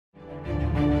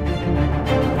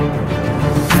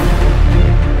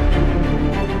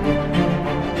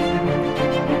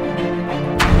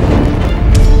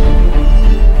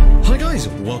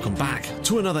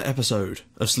another episode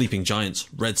of Sleeping Giants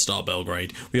Red Star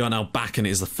Belgrade. We are now back and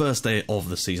it is the first day of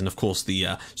the season, of course the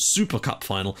Super Cup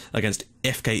final against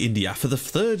FK Indjija for the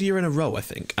third year in a row, I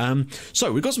think.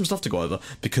 So we've got some stuff to go over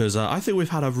because I think we've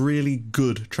had a really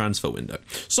good transfer window.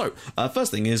 So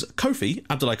first thing is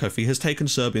Abdullahi Kofi has taken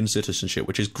Serbian citizenship,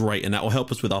 which is great, and that will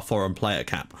help us with our foreign player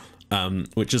cap.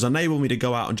 Which has enabled me to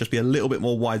go out and just be a little bit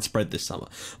more widespread this summer.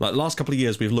 Like the last couple of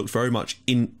years, we've looked very much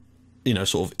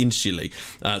sort of insularly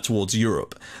towards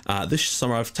Europe. This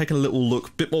summer, I've taken a little look,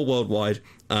 a bit more worldwide.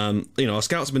 Our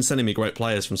scouts have been sending me great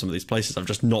players from some of these places. I've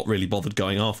just not really bothered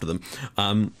going after them.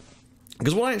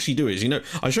 Because what I actually do is,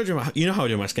 I showed you, how I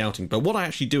do my scouting, but what I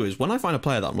actually do is when I find a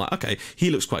player that I'm like, okay,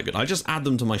 he looks quite good, I just add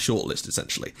them to my shortlist,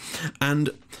 essentially. And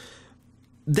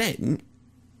then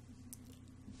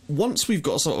once we've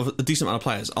got sort of a decent amount of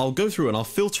players, I'll go through and I'll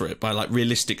filter it by like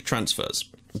realistic transfers,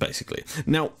 basically.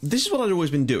 Now, this is what I'd always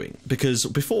been doing, because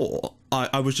before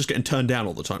I was just getting turned down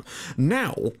all the time.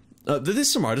 Now,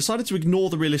 this summer I decided to ignore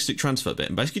the realistic transfer bit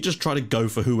and basically just try to go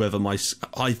for whoever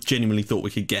I genuinely thought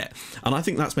we could get. And I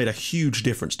think that's made a huge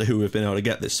difference to who we've been able to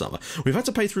get this summer. We've had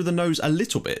to pay through the nose a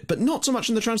little bit, but not so much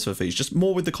in the transfer fees, just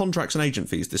more with the contracts and agent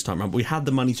fees this time around. We had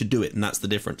the money to do it, and that's the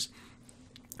difference.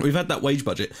 We've had that wage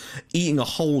budget eating a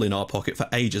hole in our pocket for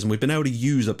ages, and we've been able to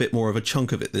use a bit more of a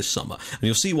chunk of it this summer. And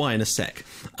you'll see why in a sec,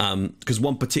 because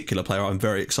one particular player I'm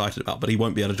very excited about, but he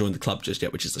won't be able to join the club just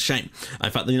yet, which is a shame. In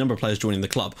fact, the number of players joining the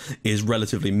club is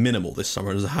relatively minimal this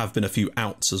summer, and there have been a few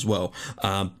outs as well.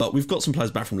 But we've got some players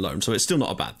back from loan, so it's still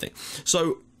not a bad thing.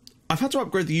 So I've had to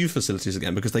upgrade the youth facilities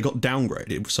again because they got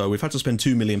downgraded, so we've had to spend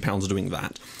 £2 million doing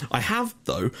that. I have,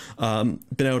 though,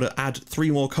 been able to add 3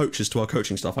 more coaches to our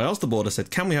coaching staff. I asked the board, I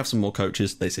said, can we have some more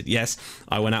coaches? They said yes.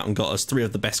 I went out and got us 3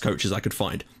 of the best coaches I could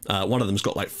find. One of them's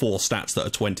got like 4 stats that are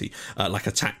 20, like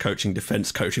attack coaching,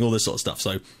 defence coaching, all this sort of stuff.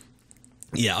 So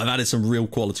yeah, I've added some real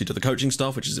quality to the coaching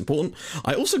staff, which is important.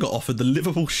 I also got offered the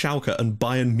Liverpool, Schalke and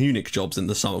Bayern Munich jobs in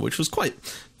the summer, which was quite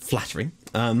flattering.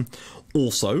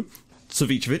 Also,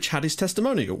 Savicevic had his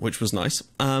testimonial, which was nice.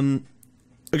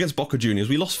 Against Boca Juniors,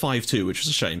 we lost 5-2, which was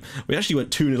a shame. We actually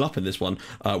went 2-0 up in this one,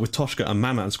 with Toshka and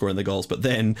Maman scoring the goals, but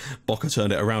then Boca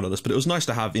turned it around on us. But it was nice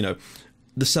to have,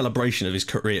 the celebration of his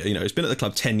career. He's been at the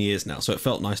club 10 years now, so it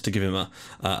felt nice to give him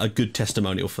a good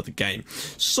testimonial for the game.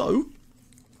 So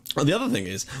the other thing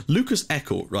is, Lucas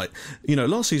Eckel, right,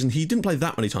 last season he didn't play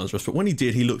that many times for us, but when he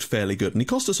did, he looked fairly good, and he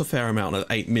cost us a fair amount at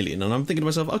 8 million, and I'm thinking to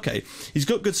myself, okay, he's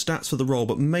got good stats for the role,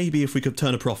 but maybe if we could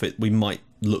turn a profit, we might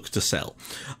look to sell.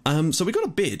 So we got a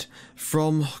bid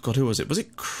from, God, who was it? Was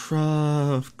it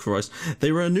Christ?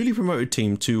 They were a newly promoted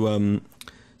team to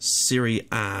Serie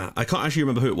A. I can't actually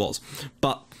remember who it was,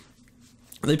 but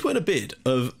they put in a bid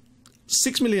of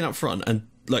 6 million up front and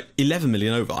like 11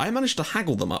 million over. I managed to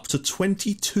haggle them up to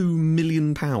 22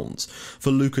 million pounds for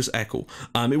Lucas Eckel.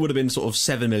 It would have been sort of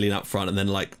 7 million up front and then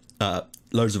like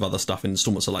loads of other stuff in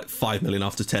installments, so like 5 million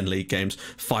after 10 league games,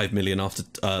 5 million after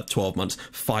 12 months,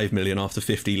 5 million after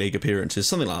 50 league appearances,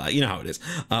 something like that. You know how it is.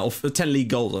 Or 10 league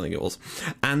goals, I think it was.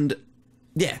 And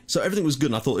yeah, so everything was good,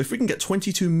 and I thought if we can get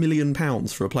 22 million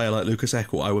pounds for a player like Lucas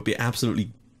Eckel, I would be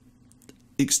absolutely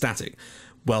ecstatic.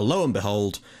 Well, lo and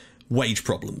behold, wage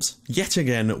problems. Yet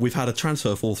again, we've had a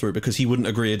transfer fall through because he wouldn't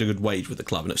agree at a good wage with the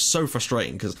club, and it's so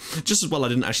frustrating because just as well I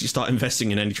didn't actually start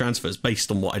investing in any transfers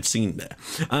based on what I'd seen there.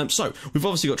 So we've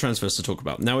obviously got transfers to talk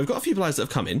about. Now we've got a few players that have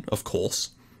come in, of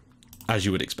course, as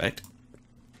you would expect.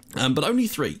 But only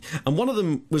 3, and one of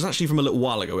them was actually from a little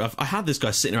while ago. I had this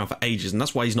guy sitting around for ages, and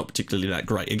that's why he's not particularly that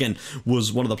great. Again,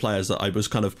 was one of the players that I was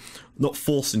kind of not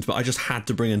forced into, but I just had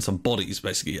to bring in some bodies,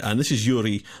 basically. And this is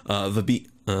Yuri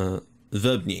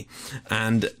Verbny,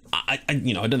 and I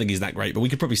don't think he's that great, but we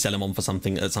could probably sell him on for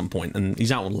something at some point, and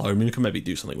he's out on loan, and we can maybe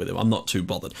do something with him. I'm not too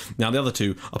bothered. Now, the other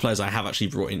 2 are players I have actually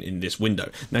brought in this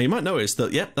window. Now, you might notice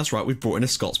that, yep, that's right, we've brought in a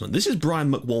Scotsman. This is Brian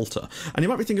McWalter, and you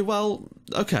might be thinking, well,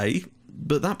 okay,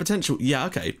 but that potential, yeah,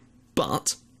 okay,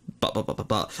 but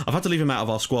I've had to leave him out of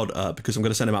our squad because I'm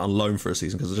going to send him out on loan for a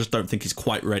season because I just don't think he's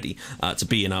quite ready to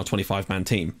be in our 25-man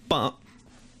team, but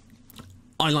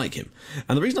I like him.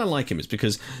 And the reason I like him is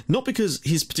because, not because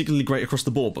he's particularly great across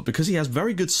the board, but because he has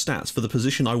very good stats for the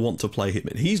position I want to play him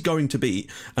in. He's going to be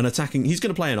he's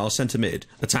going to play in our centre mid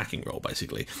attacking role,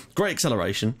 basically. Great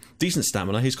acceleration, decent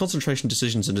stamina, his concentration,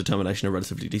 decisions and determination are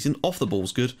relatively decent, off the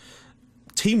ball's good,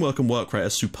 teamwork and work rate are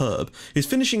superb. His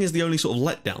finishing is the only sort of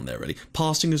letdown there, really.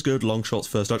 Passing is good, long shots,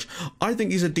 first touch. I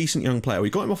think he's a decent young player. We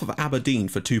got him off of Aberdeen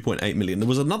for 2.8 million. There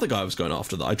was another guy I was going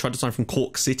after that I tried to sign from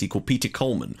Cork City called Peter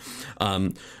Coleman,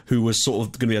 who was sort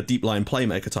of going to be a deep line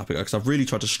playmaker type of guy, because I've really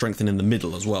tried to strengthen in the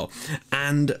middle as well.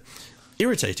 And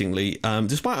irritatingly,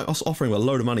 despite us offering him a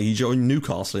load of money, he joined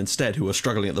Newcastle instead, who are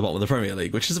struggling at the bottom of the Premier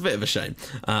League, which is a bit of a shame.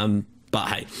 But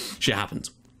hey, shit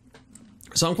happens.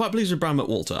 So I'm quite pleased with Bram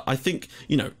McWalter. I think,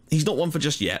 he's not one for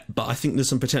just yet, but I think there's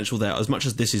some potential there. As much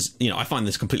as this is, I find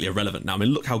this completely irrelevant now. I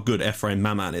mean, look how good Ephraim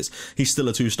Maman is. He's still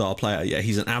a 2-star player. Yeah,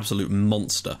 he's an absolute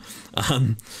monster.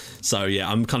 So yeah,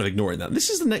 I'm kind of ignoring that. This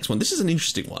is the next one. This is an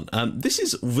interesting one. This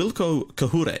is Wilco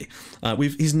Kahure.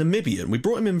 He's Namibian. We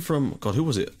brought him in from, God, who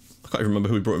was it? I can't even remember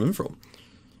who we brought him in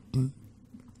from.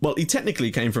 Well, he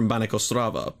technically came from Banek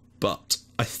Ostrava, but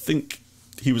I think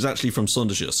he was actually from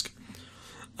Sonderjysk.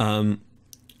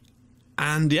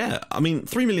 And yeah, I mean,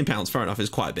 £3 million, fair enough, is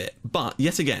quite a bit. But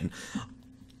yet again,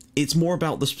 it's more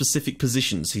about the specific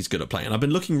positions he's good at playing. And I've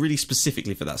been looking really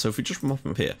specifically for that. So if we just mop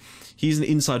him up here, he's an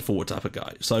inside forward type of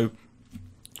guy. So,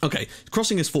 okay,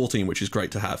 crossing is 14, which is great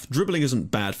to have. Dribbling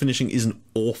isn't bad. Finishing isn't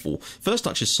awful. First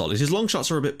touch is solid. His long shots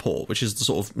are a bit poor, which is the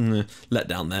sort of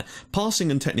letdown there.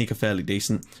 Passing and technique are fairly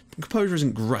decent. Composure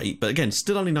isn't great, but again,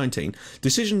 still only 19.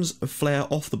 Decisions, flair,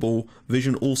 off the ball,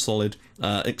 vision, all solid.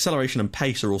 Acceleration and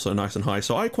pace are also nice and high.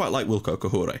 So I quite like Wilco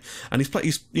Kahure, and he's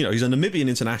a Namibian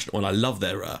international, and I love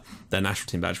their national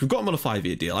team badge. We've got him on a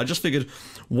 5-year deal. I just figured,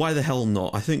 why the hell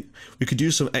not? I think we could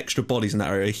use some extra bodies in that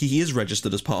area. He is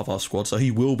registered as part of our squad, so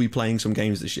he will be playing some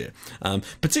games this year.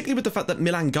 Particularly with the fact that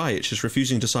Milan Gajic is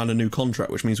refusing to sign a new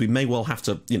contract, which means we may well have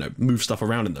to, move stuff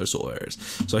around in those sort of areas.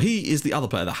 So he is the other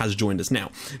player that has joined us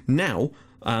now.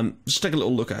 Just take a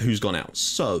little look at who's gone out.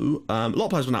 So, a lot of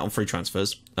players went out on free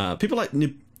transfers. People like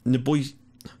Nebojsa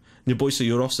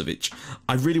Jurosevic,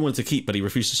 I really wanted to keep, but he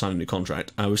refused to sign a new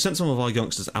contract. We've sent some of our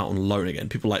youngsters out on loan again.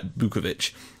 People like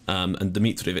Bukovic and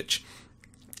Dimitrijevic.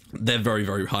 They're very,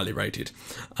 very highly rated.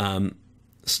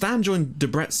 Stan joined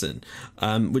Debrecen,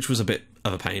 which was a bit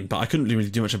of a pain, but I couldn't really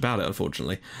do much about it,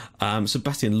 unfortunately.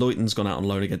 Sebastian Leuten's gone out on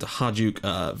loan again to Hajduk.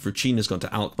 Vrucina's gone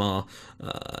to Alkmaar.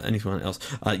 Anyone else?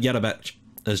 Jarabec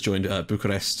has joined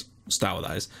Bucharest, Steaua,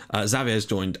 that is. Xavier's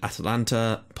joined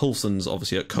Atalanta. Poulsen's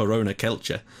obviously at Corona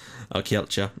Kielce.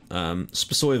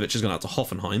 Spasojevic has gone out to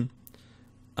Hoffenheim.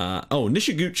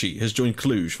 Nishiguchi has joined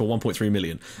Cluj for 1.3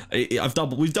 million.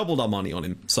 We've doubled our money on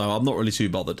him, so I'm not really too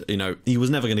bothered. He was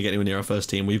never going to get anywhere near our first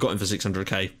team. We've got him for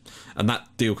 600k, and that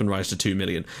deal can rise to 2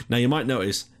 million. Now you might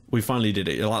notice we finally did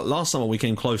it. Like last summer we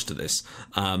came close to this,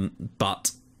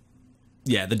 but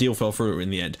yeah, the deal fell through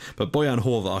in the end. But Bojan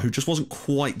Horvar, who just wasn't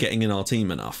quite getting in our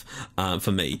team enough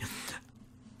for me.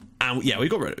 And yeah, we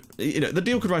got rid of it. The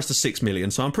deal could rise to 6 million,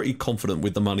 so I'm pretty confident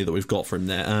with the money that we've got for him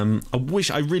there.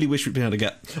 I really wish we'd been able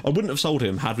to I wouldn't have sold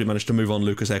him had we managed to move on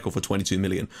Lucas Eckel for 22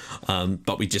 million,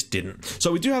 but we just didn't.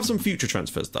 So we do have some future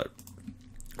transfers though.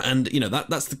 And,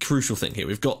 that's the crucial thing here.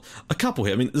 We've got a couple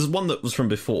here. I mean, there's one that was from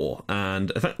before,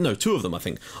 and in fact, no, 2 of them, I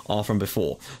think, are from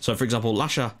before. So, for example,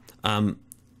 Lasha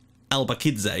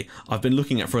Elbakidze, I've been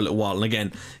looking at for a little while, and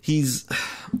again, he's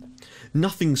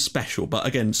nothing special, but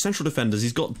again, central defenders,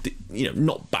 he's got,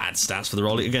 not bad stats for the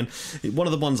role. Again, one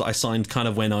of the ones that I signed kind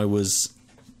of when I was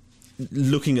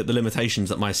looking at the limitations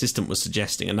that my assistant was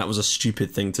suggesting, and that was a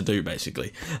stupid thing to do,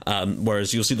 basically.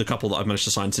 Whereas you'll see the couple that I've managed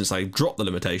to sign since I dropped the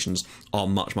limitations are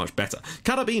much, much better.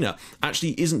 Carabina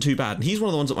actually isn't too bad, and he's one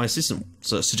of the ones that my assistant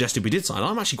suggested we did sign.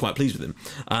 I'm actually quite pleased with him.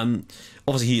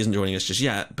 Obviously, he isn't joining us just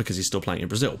yet because he's still playing in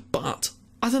Brazil, but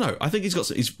I don't know. I think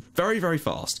he's very, very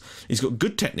fast. He's got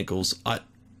good technicals.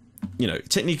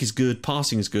 Technique is good,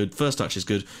 passing is good, first touch is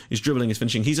good, his dribbling is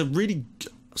finishing. He's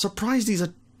surprised he's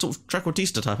a sort of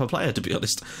Trequartista type of player, to be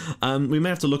honest. We may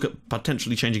have to look at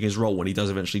potentially changing his role when he does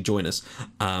eventually join us.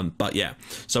 But yeah,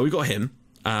 so we've got him.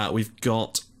 We've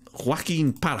got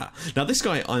Joaquin Parra. Now, this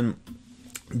guy I'm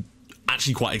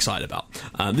actually quite excited about.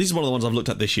 This is one of the ones I've looked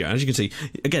at this year. And as you can see,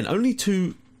 again, only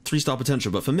 2 3-star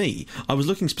potential, but for me, I was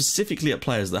looking specifically at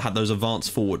players that had those advanced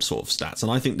forward sort of stats,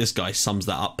 and I think this guy sums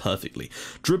that up perfectly.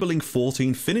 Dribbling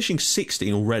 14, finishing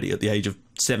 16 already at the age of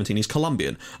 17. He's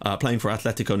Colombian, playing for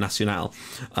Atlético Nacional.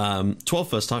 12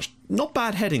 first touch, not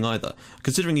bad heading either,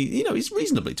 considering he's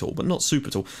reasonably tall, but not super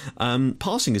tall.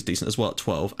 Passing is decent as well at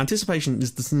 12. Anticipation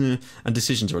is and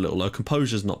decisions are a little low.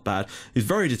 Composure's not bad. He's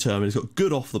very determined. He's got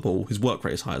good off the ball. His work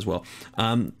rate is high as well.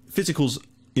 Physicals,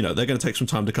 they're going to take some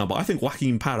time to come, but I think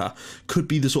Joaquin Parra could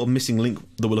be the sort of missing link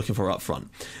that we're looking for up front.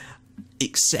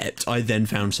 Except I then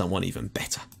found someone even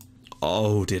better.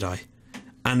 Oh, did I?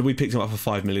 And we picked him up for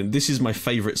 5 million. This is my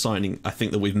favourite signing, I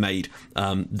think, that we've made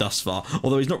thus far.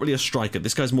 Although he's not really a striker.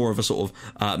 This guy's more of a sort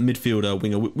of midfielder,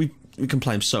 winger. We can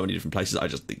play him so many different places. I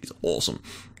just think he's awesome.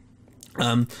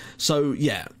 So,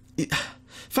 yeah.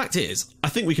 Fact is, I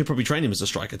think we could probably train him as a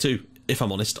striker too, if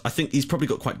I'm honest. I think he's probably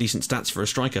got quite decent stats for a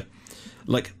striker.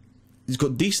 Like, he's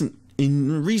got decent,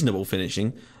 in reasonable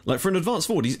finishing. Like, for an advanced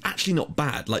forward, he's actually not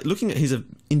bad. Like, looking at his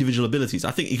individual abilities,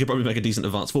 I think he could probably make a decent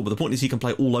advanced forward, but the point is he can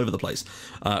play all over the place.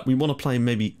 We want to play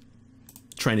maybe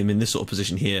train him in this sort of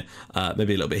position here,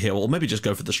 maybe a little bit here, or maybe just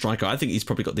go for the striker. I think he's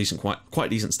probably got quite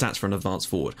decent stats for an advanced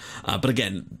forward. But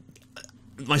again,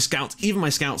 even my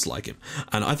scouts like him,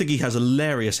 and I think he has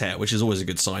hilarious hair, which is always a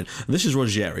good sign. And this is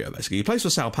Rogério, basically. He plays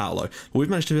for Sao Paulo, but we've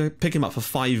managed to pick him up for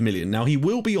 5 million. Now, he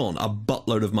will be on a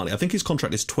buttload of money. I think his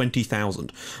contract is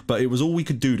 20,000, but it was all we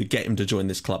could do to get him to join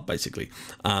this club, basically.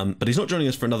 But he's not joining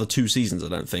us for another 2 seasons, I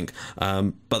don't think.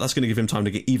 But that's going to give him time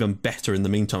to get even better in the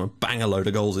meantime and bang a load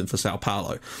of goals in for Sao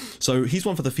Paulo. So he's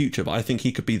one for the future, but I think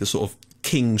he could be the sort of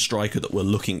king striker that we're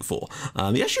looking for.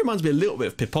 He actually reminds me a little bit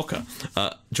of Pipoca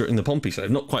during the Pompey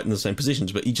save. Not quite in the same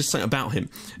positions, but he just something about him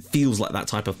feels like that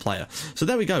type of player. So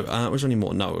there we go. Was there any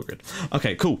more? No, we're good.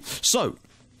 Okay, cool. So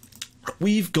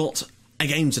we've got a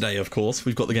game today, of course.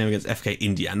 We've got the game against FK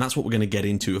Indjija, and that's what we're going to get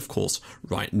into, of course,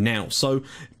 right now. So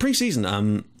pre-season,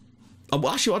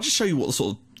 actually, I'll just show you what the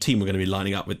sort of team we're going to be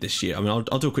lining up with this year. I mean,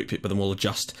 I'll do a quick pick, but then we'll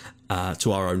adjust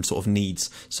to our own sort of needs,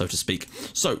 so to speak.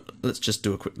 So let's just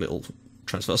do a quick little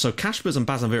transfer. So Kaspers and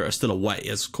Bazanvira are still away,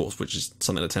 as of course, which is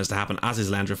something that tends to happen, as is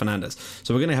Leandro Fernandez.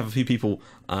 So we're going to have a few people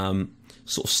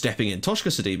sort of stepping in. Toshka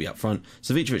Sidibe up front,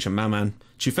 Savicevic and Maman,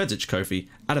 Chufedzic, Kofi,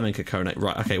 Adamenka, Kone.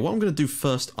 Right, okay, what I'm going to do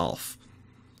first off,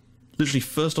 literally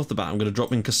first off the bat, I'm going to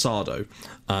drop in Casado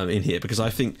in here, because I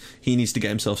think he needs to get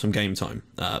himself some game time,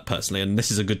 personally, and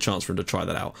this is a good chance for him to try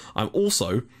that out. I'm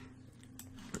also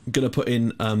going to put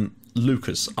in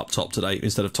Lucas up top today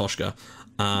instead of Toshka,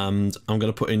 and I'm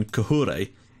going to put in Kahure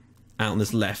out on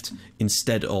this left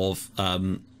instead of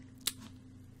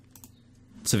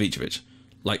Savicevic.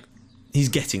 Like, he's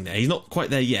getting there. He's not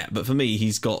quite there yet, but for me,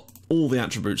 he's got all the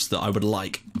attributes that I would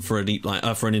like for a deep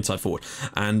line, for an inside forward,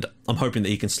 and I'm hoping that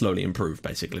he can slowly improve.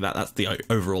 Basically, that's the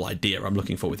overall idea I'm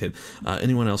looking for with him.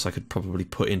 Anyone else I could probably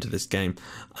put into this game?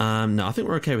 No, I think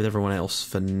we're okay with everyone else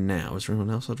for now. Is there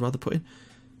anyone else I'd rather put in?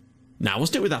 No, we'll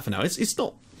stick with that for now. It's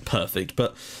not perfect,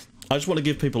 but I just want to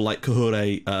give people like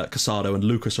Kahure, Casado, and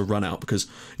Lucas a run out, because,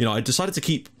 you know, I decided to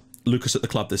keep Lucas at the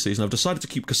club this season. I've decided to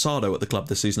keep Casado at the club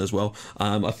this season as well.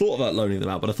 I thought about loaning them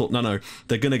out, but I thought, no,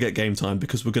 they're going to get game time,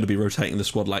 because we're going to be rotating the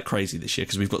squad like crazy this year,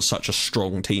 because we've got such a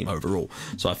strong team overall.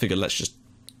 So I figured let's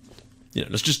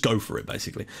just go for it,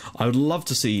 basically. I would love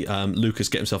to see Lucas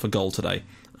get himself a goal today.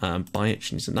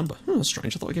 Bajic needs a number. Oh, that's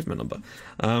strange. I thought I'd give him a number.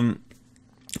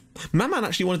 Maman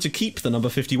actually wanted to keep the number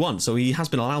 51, so he has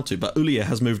been allowed to, but Ulia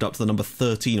has moved up to the number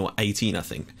 13 or 18, I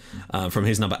think, from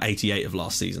his number 88 of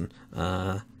last season.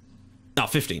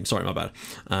 15, sorry, my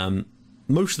bad.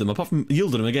 Most of them, apart from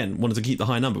Yildirim again, wanted to keep the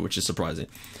high number, which is surprising.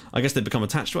 I guess they've become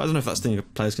attached to it. I don't know if that's the thing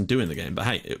players can do in the game, but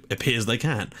hey, it appears they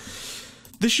can.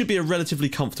 This should be a relatively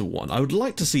comfortable one. I would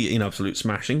like to see it in absolute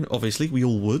smashing, obviously, we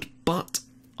all would, but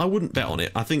I wouldn't bet on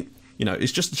it. I think, you know,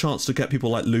 it's just a chance to get people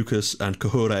like Lucas and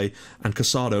Kahure and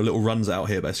Casado little runs out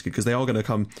here, basically, because they are going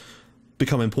to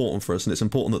become important for us, and it's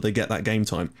important that they get that game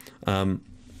time.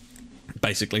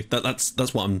 Basically, that's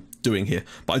what I'm doing here.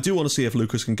 But I do want to see if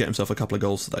Lucas can get himself a couple of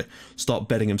goals today. Start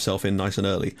bedding himself in nice and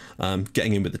early,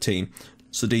 getting in with the team.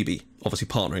 Sidibe, obviously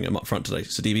partnering him up front today.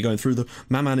 Sidibe going through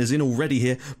Maman is in already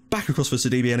here. Back across for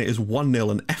Sidibe, and it is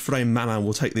 1-0, and Ephraim Maman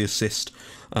will take the assist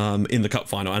in the cup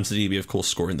final, and Sidibe, of course,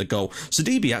 scoring the goal.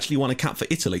 Sidibe actually won a cap for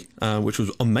Italy, which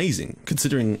was amazing,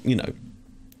 considering, you know,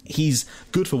 he's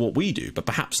good for what we do, but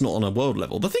perhaps not on a world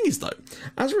level. The thing is, though,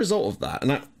 as a result of that,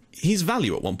 and his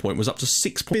value at one point was up to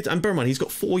 6 points. And bear in mind, he's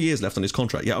got 4 years left on his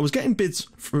contract. Yeah, I was getting bids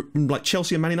from like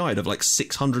Chelsea and Man United of like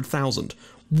 600,000.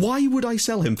 Why would I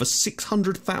sell him for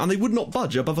 600,000? And they would not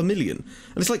budge above £1 million.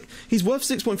 And it's like, he's worth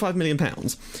 £6.5 million.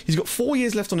 He's got 4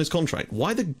 years left on his contract.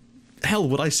 Why the hell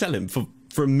would I sell him for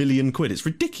 £1 million? It's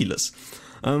ridiculous.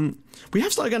 We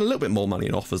have started getting a little bit more money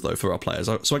in offers, though, for our players.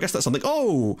 So I guess that's something.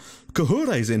 Oh,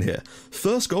 Kahure's in here.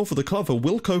 First goal for the club for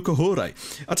Wilco Kahure.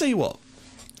 I'll tell you what,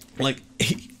 like,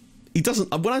 he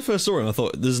doesn't. When I first saw him, I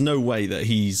thought there's no way that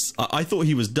he's. I thought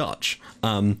he was Dutch,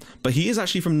 but he is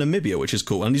actually from Namibia, which is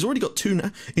cool, and he's already got 2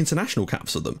 international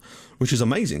caps for them, which is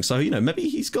amazing. So, you know, maybe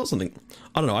he's got something.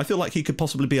 I don't know. I feel like he could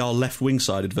possibly be our left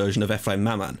wing-sided version of Ephraim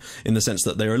Maman, in the sense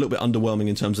that they're a little bit underwhelming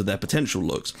in terms of their potential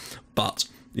looks, but,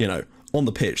 you know, on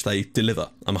the pitch they deliver.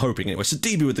 I'm hoping anyway.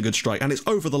 Sidibe with the good strike, and it's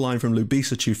over the line from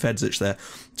Lubisa Chufedzic there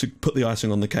to put the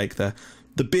icing on the cake there.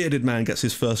 The bearded man gets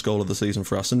his first goal of the season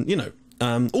for us, and, you know.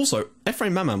 Also,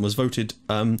 Ephraim Maman was voted.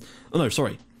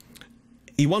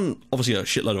 He won obviously a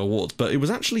shitload of awards, but it was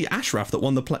actually Ashraf that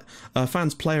won the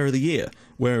Fans Player of the Year,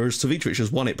 whereas Savicevic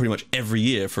has won it pretty much every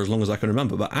year for as long as I can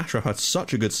remember. But Ashraf had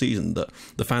such a good season that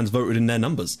the fans voted in their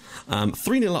numbers.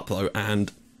 3-0 up though,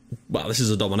 and well, this is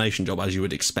a domination job, as you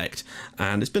would expect,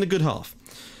 and it's been a good half.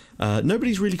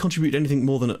 Nobody's really contributed anything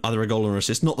more than either a goal or an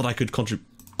assist. Not that I could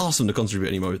ask them to contribute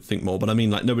anything more, but I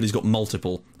mean, like, nobody's got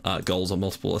multiple goals or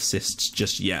multiple assists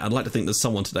just yet. I'd like to think that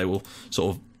someone today will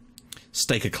sort of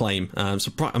stake a claim.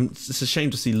 It's a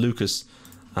shame to see Lucas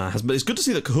but it's good to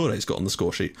see that Kahure's got on the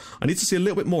score sheet. I need to see a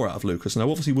little bit more out of Lucas, and I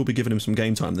obviously will be giving him some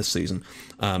game time this season.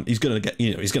 He's going to get,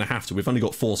 he's going to have to. We've only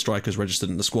got 4 strikers registered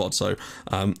in the squad, so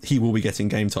he will be getting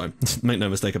game time. Make no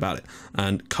mistake about it.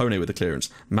 And Kone with the clearance,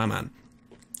 Maman,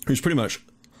 who's pretty much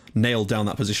nailed down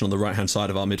that position on the right-hand side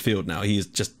of our midfield now. He is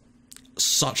just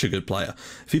such a good player.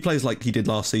 If he plays like he did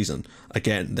last season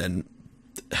again, then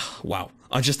wow.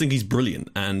 I just think he's brilliant,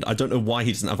 and I don't know why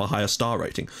he doesn't have a higher star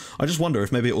rating. I just wonder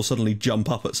if maybe it will suddenly jump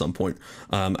up at some point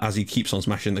as he keeps on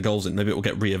smashing the goals in. Maybe it will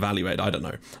get re-evaluated, I don't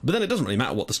know. But then it doesn't really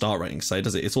matter what the star ratings say,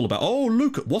 does it? It's all about, oh,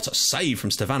 Luka, what a save from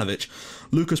Stefanovic.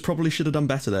 Lucas probably should have done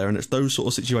better there, and it's those sort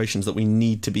of situations that we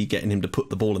need to be getting him to put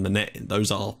the ball in the net in.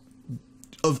 Those are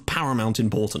of paramount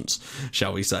importance,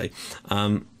 shall we say.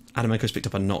 Adameko's picked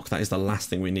up a knock. That is the last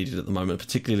thing we needed at the moment,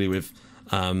 particularly with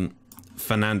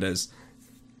Fernandez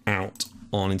out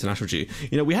on international duty.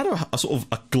 We had a sort of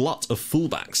a glut of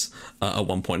fullbacks at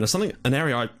one point. There's an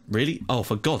area I really, oh,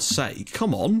 for God's sake,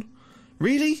 come on,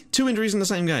 really? 2 injuries in the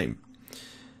same game.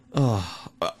 Oh,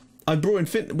 I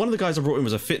brought in one of the guys I brought in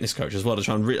was a fitness coach as well to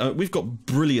try and we've got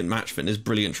brilliant match fitness,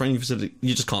 brilliant training facility.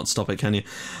 You just can't stop it, can you?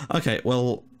 Okay,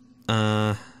 well,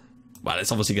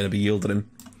 it's obviously going to be Yildirim.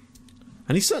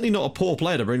 And he's certainly not a poor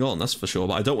player to bring on, that's for sure,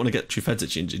 but I don't want to get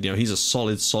Trifetic injured. He's a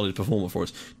solid performer for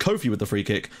us. Kofi with the free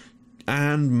kick,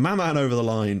 and Maman over the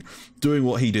line, doing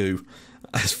what he do.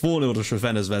 It's 4-0 to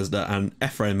Crvena Zvezda, and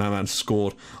Efraim Maman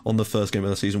scored on the first game of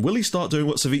the season. Will he start doing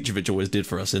what Savicevic always did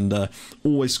for us, and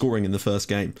always scoring in the first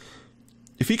game?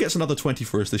 If he gets another 20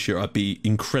 for us this year, I'd be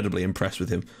incredibly impressed with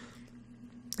him.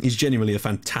 He's genuinely a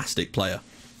fantastic player.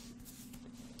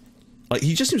 Like,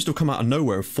 he just seems to have come out of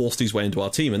nowhere and forced his way into our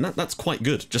team, and that's quite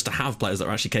good, just to have players that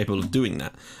are actually capable of doing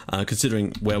that,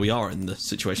 considering where we are in the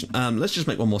situation. Let's just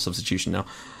make one more substitution now.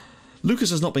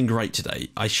 Lucas has not been great today.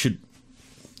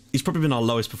 He's probably been our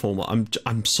lowest performer.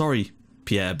 I'm sorry,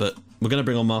 Pierre, but we're going to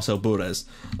bring on Marcel Bourrez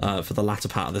for the latter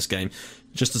part of this game.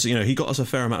 Just as he got us a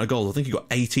fair amount of goals. I think he got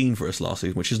 18 for us last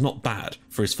season, which is not bad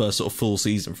for his first sort of full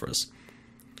season for us.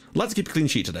 I'd like to keep a clean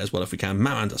sheet today as well if we can.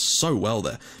 Maman does so well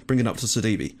there, bringing up to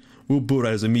Sidibe. Will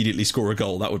Bourrez immediately score a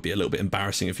goal? That would be a little bit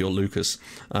embarrassing if you're Lucas.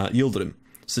 Yildirim,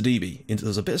 Sidibe,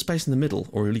 there's a bit of space in the middle,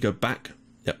 or will he go back?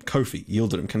 Yep, Kofi,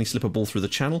 Yildirim, can he slip a ball through the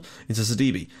channel into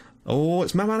Sidibe? Oh,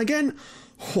 it's Maman again?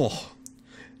 Oh,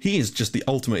 he is just the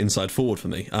ultimate inside forward for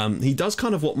me. He does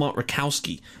kind of what Mark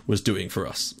Rakowski was doing for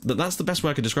us. That's the best way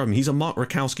I could describe him. He's a Mark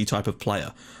Rakowski type of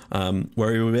player,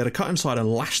 where he will be able to cut inside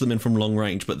and lash them in from long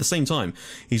range, but at the same time,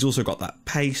 he's also got that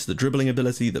pace, the dribbling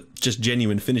ability, the just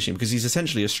genuine finishing, because he's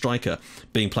essentially a striker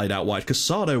being played out wide.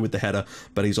 Casado with the header,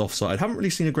 but he's offside. Haven't really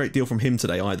seen a great deal from him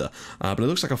today either, but it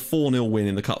looks like a 4-0 win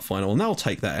in the cup final, and they'll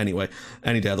take that anyway,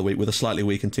 any day of the week, with a slightly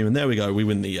weakened team, and there we go, we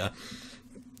win the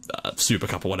Super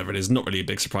Cup or whatever it is. Not really a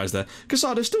big surprise there.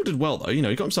 Casado still did well though. He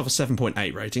got himself a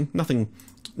 7.8 rating.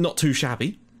 Not too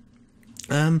shabby.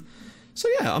 So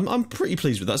yeah, I'm pretty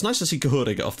pleased with that. It's nice to see Kahure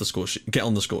get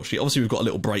on the score sheet. Obviously, we've got a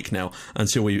little break now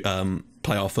until we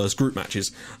play our first group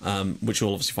matches, which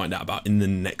we'll obviously find out about in the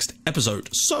next episode.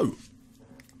 So,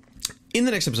 in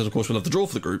the next episode, of course, we'll have the draw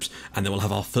for the groups, and then we'll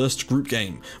have our first group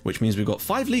game, which means we've got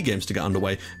 5 league games to get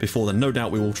underway. Before then, no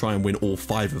doubt we will try and win all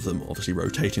 5 of them, obviously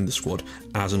rotating the squad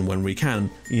as and when we can.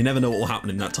 You never know what will happen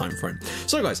in that time frame.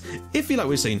 So guys, if you like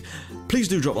what you've seen, please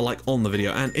do drop a like on the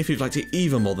video, and if you'd like to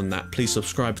even more than that, please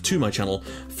subscribe to my channel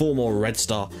for more Red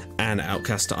Star and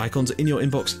Outcaster icons in your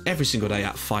inbox every single day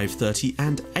at 5:30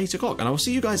 and 8 o'clock. And I will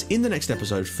see you guys in the next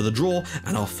episode for the draw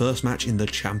and our first match in the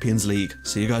Champions League.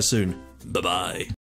 See you guys soon. Bye-bye.